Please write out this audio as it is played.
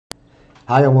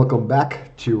Hi and welcome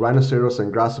back to Rhinoceros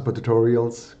and Grasshopper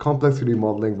tutorials, complex 3D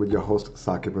modeling with your host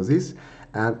Saqib Aziz.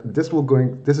 And this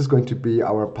is going to be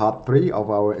our part 3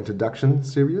 of our introduction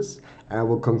series, and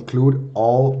we'll conclude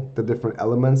all the different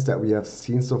elements that we have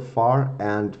seen so far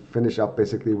and finish up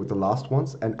basically with the last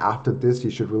ones. And after this, you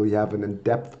should really have an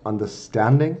in-depth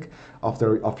understanding of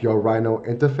your Rhino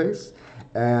interface.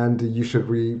 And you should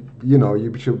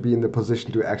you should be in the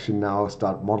position to actually now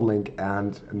start modeling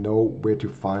and know where to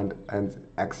find and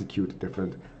execute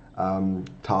different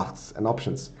tasks and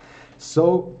options.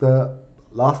 So the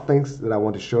last things that I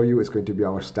want to show you is going to be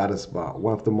our status bar,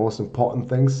 one of the most important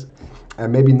things, and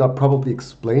maybe not probably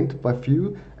explained by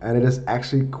few, and it is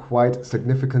actually quite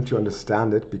significant to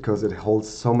understand it because it holds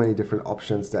so many different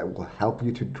options that will help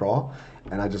you to draw,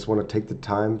 and I just want to take the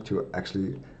time to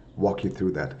actually walk you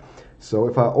through that. So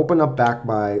if I open up back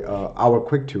my our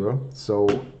quick tour, so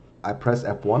I press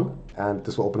F1 and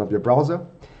this will open up your browser.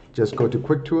 Just go to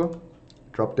quick tour,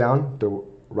 drop down the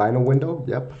Rhino window,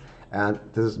 yep, and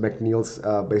this is McNeil's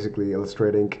basically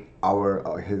illustrating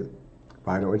his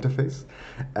Rhino interface.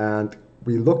 And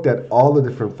we looked at all the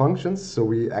different functions, so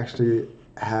we actually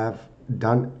have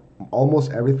done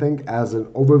almost everything as an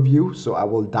overview, so I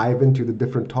will dive into the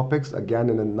different topics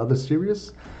again in another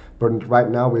series. But right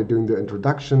now we're doing the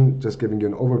introduction, just giving you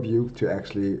an overview to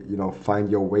actually, find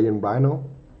your way in Rhino.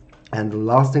 And the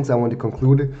last things I want to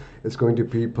conclude is going to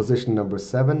be position number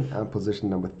 7 and position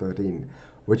number 13,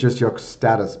 which is your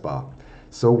status bar.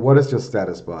 So what is your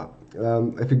status bar?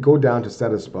 If you go down to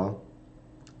status bar,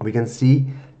 we can see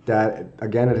that,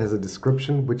 again, it has a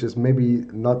description, which is maybe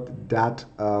not that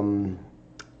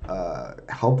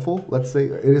helpful. Let's say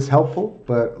it is helpful,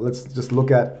 but let's just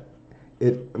look at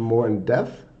it more in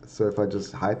depth. So if I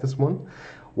just hide this one,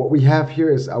 what we have here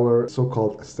is our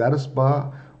so-called status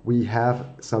bar. We have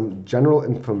some general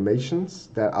informations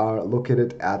that are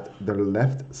located at the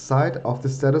left side of the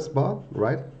status bar,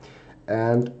 right?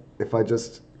 And if I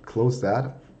just close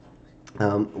that,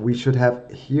 we should have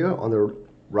here on the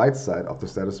right side of the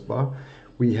status bar,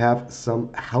 we have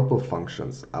some helper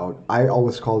functions out. I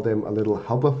always call them a little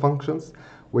helper functions,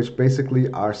 which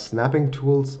basically are snapping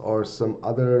tools or some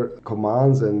other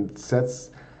commands and sets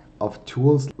of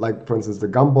tools, like for instance the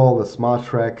Gumball, the Smart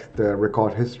Track, the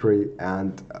Record History,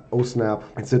 and Osnap,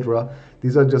 etc.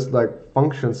 These are just like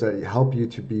functions that help you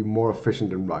to be more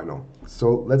efficient in Rhino.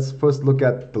 So let's first look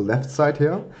at the left side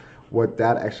here, what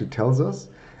that actually tells us.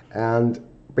 And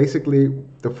basically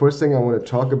the first thing I want to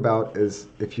talk about is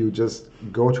if you just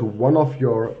go to one of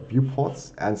your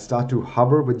viewports and start to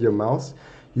hover with your mouse,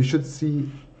 you should see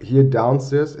here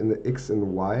downstairs in the X and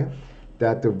Y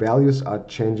that the values are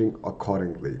changing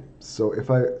accordingly. So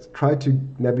if I try to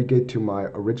navigate to my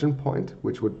origin point,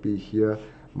 which would be here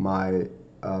my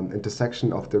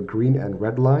intersection of the green and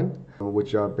red line,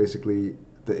 which are basically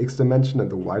the X dimension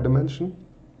and the Y dimension.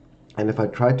 And if I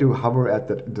try to hover at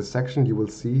that intersection, you will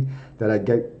see that I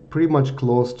get pretty much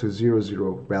close to 0,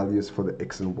 0 values for the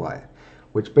X and Y,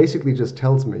 which basically just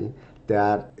tells me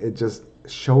that it just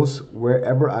shows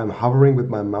wherever I'm hovering with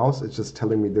my mouse, it's just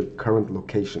telling me the current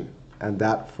location. And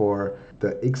that for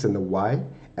the X and the Y,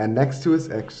 and next to it is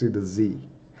actually the Z.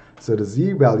 So the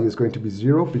Z value is going to be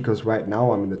 0 because right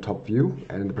now I'm in the top view,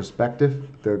 and in the perspective,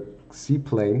 the C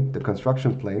plane, the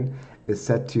construction plane, is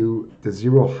set to the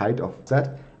 0 height of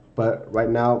set. But right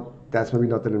now, that's maybe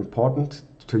not that important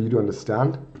to you to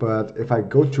understand. But if I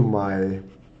go to my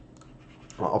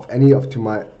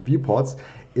viewports,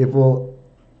 it will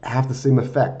have the same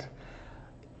effect.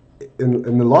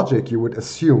 In the logic, you would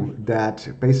assume that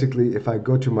basically if I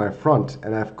go to my front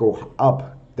and I go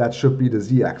up, that should be the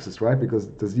z-axis, right?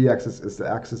 Because the z-axis is the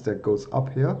axis that goes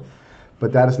up here.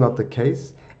 But that is not the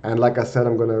case. And like I said,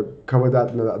 I'm going to cover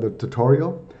that in another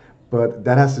tutorial. But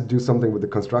that has to do something with the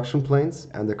construction planes.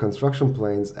 And the construction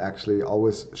planes actually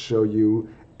always show you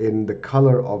in the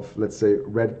color of, let's say,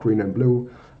 red, green, and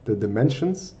blue, the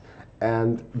dimensions.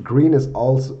 And green is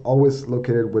also always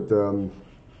located with the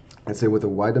let's say with a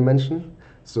Y dimension.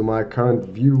 So my current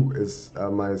view is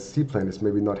my C plane is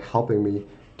maybe not helping me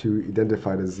to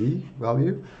identify the Z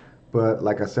value, but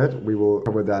like I said, we will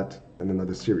cover that in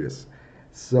another series.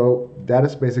 So that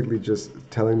is basically just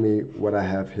telling me what I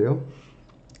have here.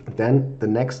 Then the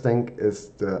next thing is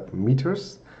the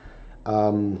meters,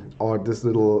 or this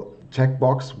little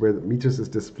checkbox where the meters is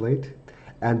displayed.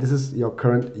 And this is your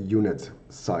current unit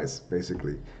size,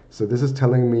 basically. So this is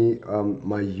telling me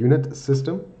my unit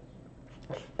system.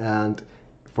 And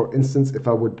for instance, if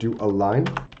I would do a line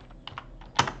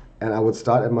and I would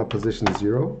start at my position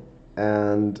 0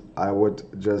 and I would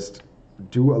just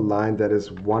do a line that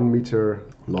is 1 meter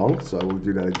long, so I will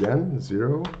do that again,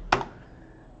 0,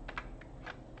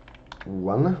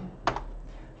 1.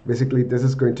 Basically, this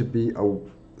is going to be a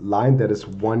line that is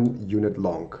 1 unit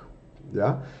long.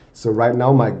 Yeah. So right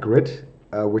now my grid,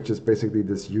 which is basically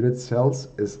this unit cells,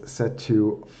 is set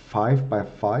to 5 by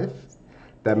 5.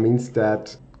 That means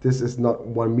that this is not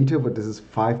 1 meter, but this is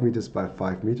 5 meters by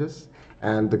 5 meters.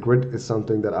 And the grid is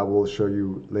something that I will show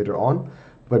you later on.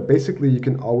 But basically, you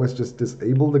can always just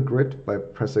disable the grid by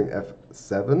pressing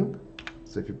F7.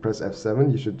 So if you press F7,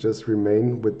 you should just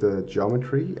remain with the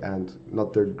geometry and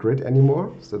not the grid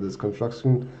anymore. So this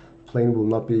construction plane will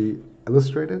not be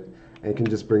illustrated, and you can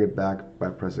just bring it back by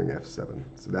pressing F7.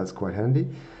 So that's quite handy.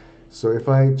 So if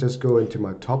I just go into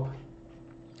my top,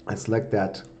 I select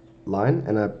that line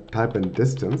and I type in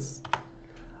distance,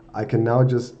 I can now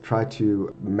just try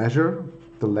to measure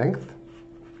the length.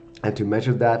 And to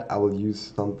measure that, I will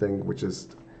use something which is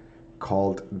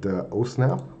called the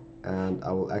Osnap, and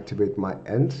I will activate my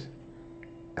end.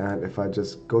 And if I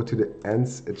just go to the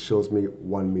ends, it shows me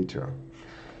 1 meter.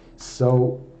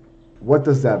 So what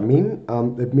does that mean?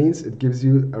 It means it gives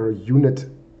you a unit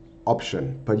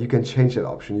option, but you can change that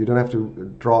option. You don't have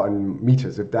to draw in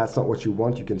meters. If that's not what you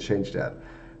want, you can change that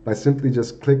by simply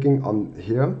just clicking on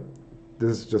here.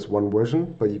 This is just one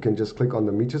version, but you can just click on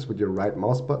the meters with your right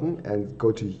mouse button and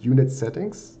go to unit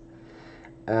settings,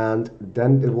 and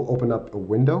then it will open up a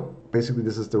window. Basically,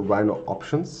 this is the Rhino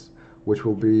options, which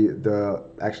will be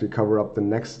actually cover up the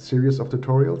next series of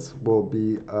tutorials, will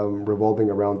be revolving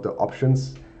around the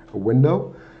options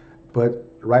window. But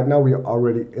right now we are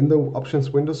already in the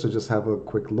options window, so just have a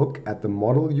quick look at the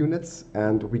model units,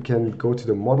 and we can go to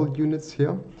the model units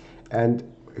here, and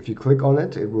if you click on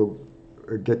it, it will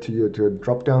get to a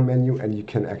drop-down menu, and you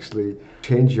can actually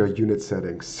change your unit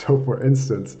settings. So for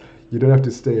instance, you don't have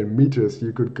to stay in meters.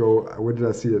 You could go, where did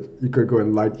I see it? You could go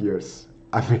in light years.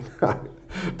 I mean,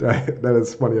 that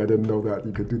is funny. I didn't know that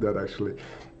you could do that actually.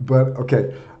 But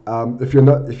okay, if you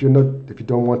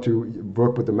don't want to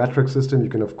work with the metric system, you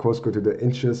can of course go to the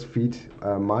inches, feet,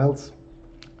 miles,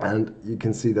 and you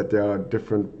can see that there are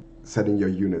different setting your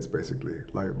units basically,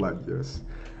 like light years.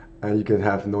 And you can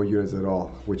have no units at all,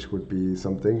 which would be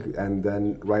something. And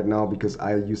then right now, because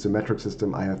I use the metric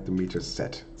system, I have the meters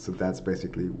set. So that's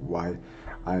basically why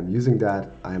I'm using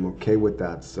that. I'm okay with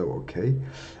that, so okay.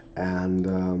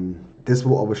 And this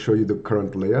will always show you the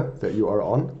current layer that you are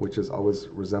on, which is always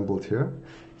resembled here.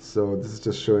 So this is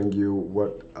just showing you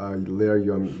what layer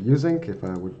you're using. If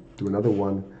I would do another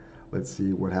one, let's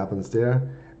see what happens there.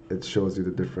 It shows you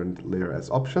the different layer as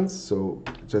options. So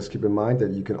just keep in mind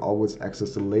that you can always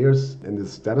access the layers in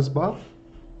this status bar.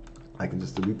 I can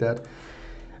just delete that.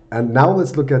 And now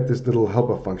let's look at this little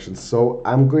helper function. So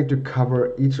I'm going to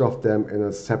cover each of them in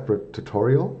a separate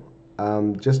tutorial.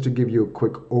 Just to give you a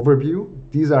quick overview,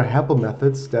 these are helper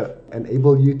methods that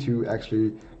enable you to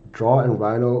actually draw in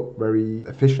Rhino very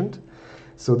efficient.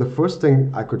 So the first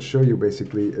thing I could show you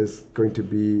basically is going to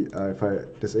be, if I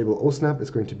disable Osnap, it's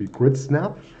going to be grid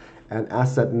snap. And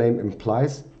as that name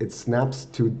implies, it snaps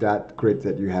to that grid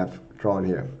that you have drawn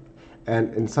here.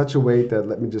 And in such a way that,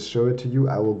 let me just show it to you,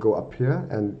 I will go up here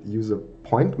and use a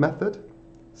point method.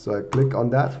 So I click on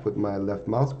that with my left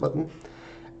mouse button.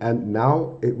 And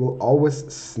now it will always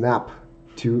snap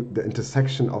to the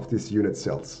intersection of these unit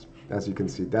cells. As you can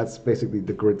see, that's basically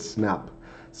the grid snap.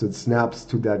 So it snaps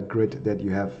to that grid that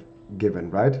you have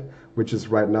given, right? Which is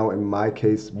right now, in my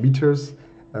case, meters,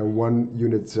 and 1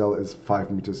 unit cell is 5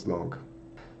 meters long.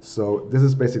 So this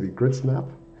is basically grid snap.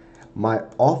 My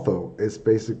ortho is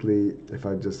basically, if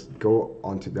I just go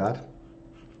onto that,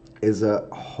 is a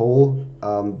whole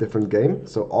different game.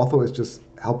 So ortho is just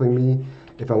helping me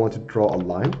if I want to draw a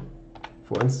line,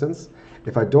 for instance.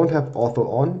 If I don't have ortho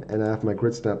on and I have my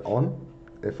grid snap on,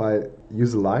 if I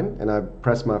use a line and I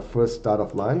press my first start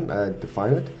of line, I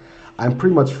define it, I'm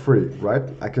pretty much free, right?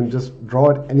 I can just draw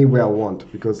it anywhere I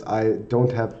want because I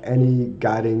don't have any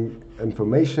guiding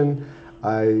information.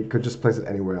 I could just place it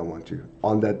anywhere I want to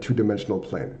on that two-dimensional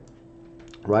plane,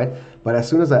 right? But as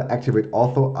soon as I activate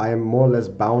ortho, I am more or less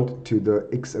bound to the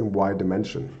X and Y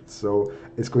dimension. So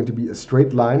it's going to be a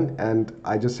straight line, and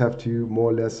I just have to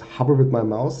more or less hover with my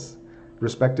mouse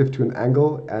respective to an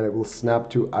angle, and it will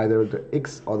snap to either the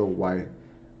X or the Y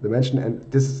dimension. And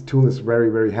this tool is very,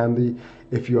 very handy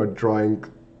if you are drawing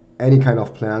any kind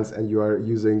of plans and you are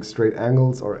using straight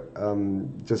angles or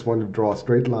just want to draw a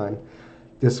straight line.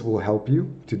 This will help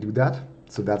you to do that.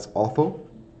 So that's ortho.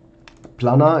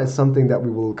 Planar is something that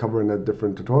we will cover in a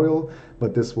different tutorial,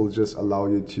 but this will just allow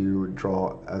you to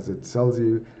draw as it tells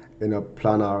you in a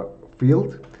planar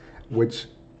field, which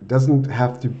doesn't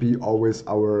have to be always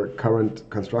our current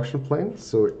construction plane.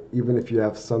 So even if you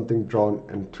have something drawn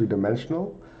in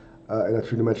three-dimensional, in a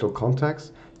three-dimensional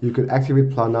context, you could activate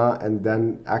Planar and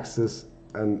then access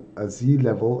a Z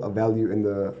level, a value in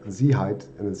the Z height,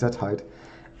 in the Z height,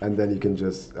 and then you can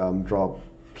just draw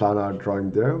Planar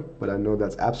drawing there. But I know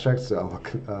that's abstract, so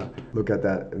I'll look at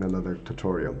that in another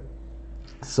tutorial.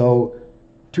 So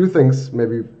two things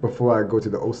maybe before I go to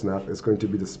the Osnap is going to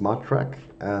be the Smart Track.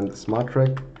 And Smart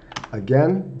Track,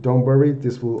 again, don't worry,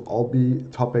 this will all be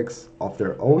topics of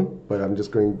their own, but I'm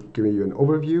just going to give you an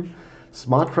overview.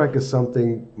 Smart Track is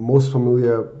something most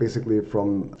familiar basically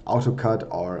from AutoCAD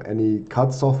or any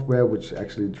CAD software which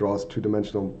actually draws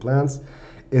two-dimensional plans.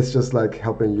 It's just like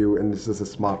helping you, and this is a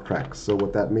smart track. So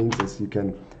what that means is you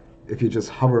can, if you just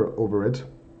hover over it,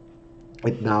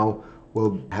 it now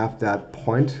will have that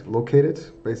point located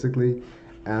basically,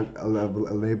 and will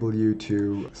enable you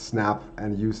to snap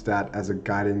and use that as a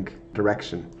guiding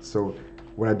direction. So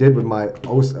what I did with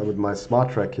my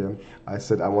Smart Track here, I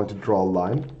said I want to draw a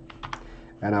line,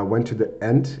 and I went to the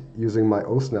end using my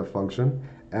Osnap function,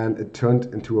 and it turned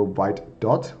into a white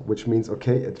dot, which means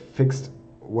okay, it fixed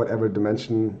whatever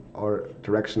dimension or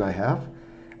direction I have,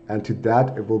 and to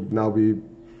that it will now be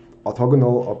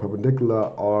orthogonal or perpendicular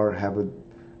or have a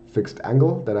fixed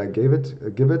angle that I give it,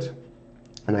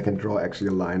 and I can draw actually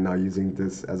a line now using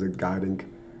this as a guiding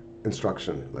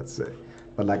instruction, let's say.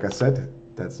 But like I said,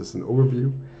 that's just an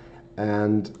overview.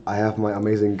 And I have my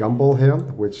amazing Gumball here,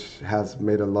 which has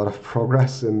made a lot of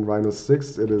progress in Rhino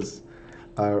 6. It is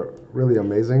really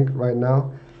amazing right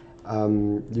now.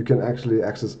 You can actually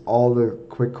access all the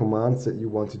quick commands that you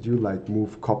want to do, like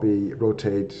move, copy,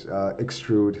 rotate,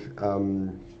 extrude,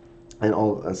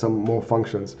 and some more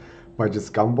functions. By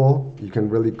just Gumball, you can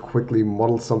really quickly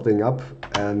model something up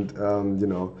and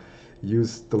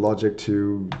use the logic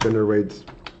to generate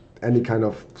any kind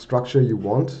of structure you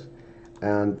want.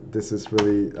 And this is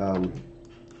really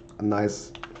a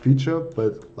nice feature,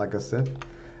 but like I said,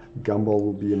 Gumball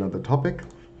will be another topic.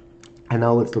 And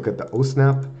now let's look at the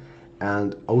Osnap.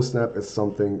 And Osnap is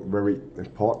something very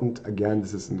important. Again,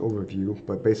 this is an overview,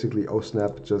 but basically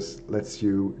Osnap just lets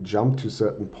you jump to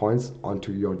certain points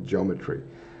onto your geometry.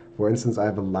 For instance, I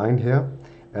have a line here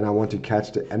and I want to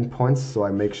catch the endpoints, so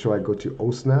I make sure I go to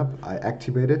Osnap, I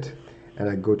activate it, and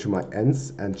I go to my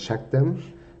ends and check them.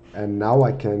 And now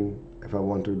I can, if I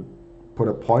want to put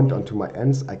a point onto my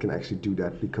ends, I can actually do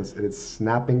that because it is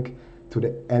snapping to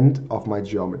the end of my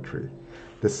geometry.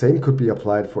 The same could be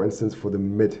applied, for instance, for the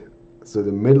mid, so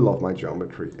the middle of my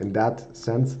geometry. In that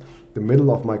sense, the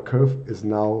middle of my curve is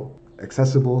now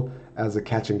accessible as a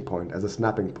catching point, as a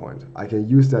snapping point. I can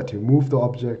use that to move the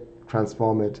object,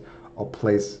 transform it, or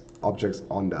place objects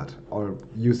on that, or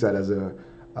use that as a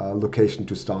location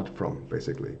to start from,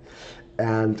 basically.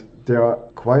 And there are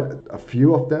quite a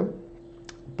few of them,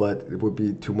 but it would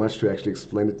be too much to actually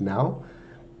explain it now.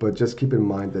 But just keep in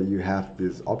mind that you have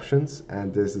these options,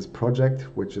 and there's this project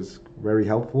which is very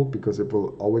helpful because it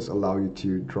will always allow you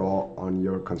to draw on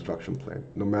your construction plane,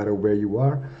 no matter where you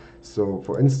are. So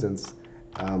for instance,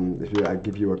 I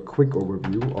give you a quick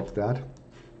overview of that.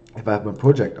 If I have my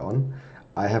project on,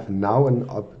 I have now an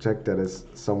object that is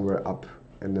somewhere up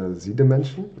in the Z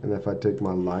dimension, and if I take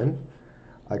my line,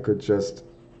 I could just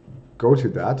go to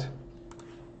that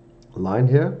line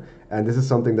here, and this is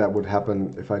something that would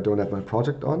happen if I don't have my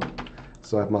project on.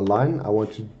 So I have my line, I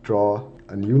want to draw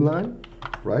a new line,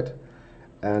 right?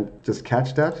 And just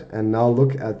catch that, and now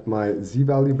look at my Z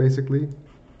value basically.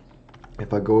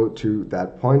 If I go to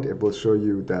that point, it will show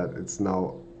you that it's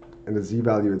now, in the Z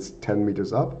value, it's 10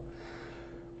 meters up.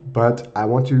 But I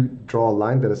want to draw a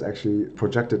line that is actually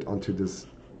projected onto this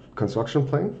construction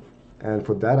plane. And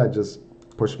for that, I just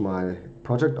push my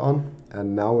project on.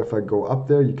 And now if I go up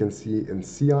there, you can see in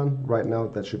cyan right now,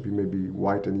 that should be maybe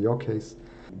white in your case,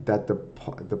 that the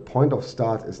point of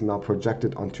start is now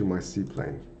projected onto my C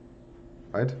plane,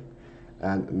 right?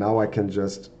 And now I can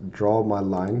just draw my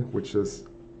line, which is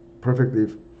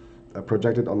perfectly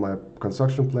projected on my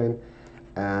construction plane,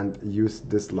 and use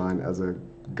this line as a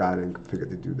guiding figure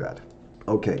to do that.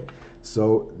 Okay,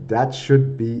 so that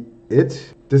should be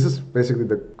it. This is basically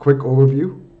the quick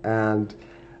overview, and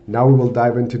now we will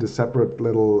dive into the separate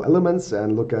little elements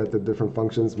and look at the different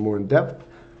functions more in depth.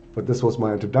 But this was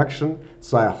my introduction,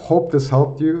 so I hope this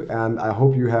helped you, and I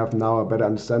hope you have now a better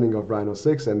understanding of Rhino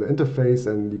 6 and the interface,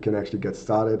 and you can actually get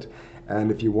started.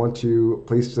 And if you want to,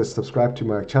 please just subscribe to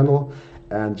my channel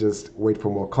and just wait for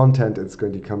more content. It's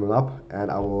going to come up, and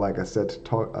I will, like I said,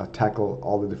 tackle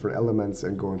all the different elements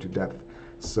and go into depth.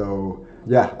 So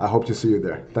yeah, I hope to see you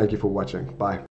there. Thank you for watching. Bye.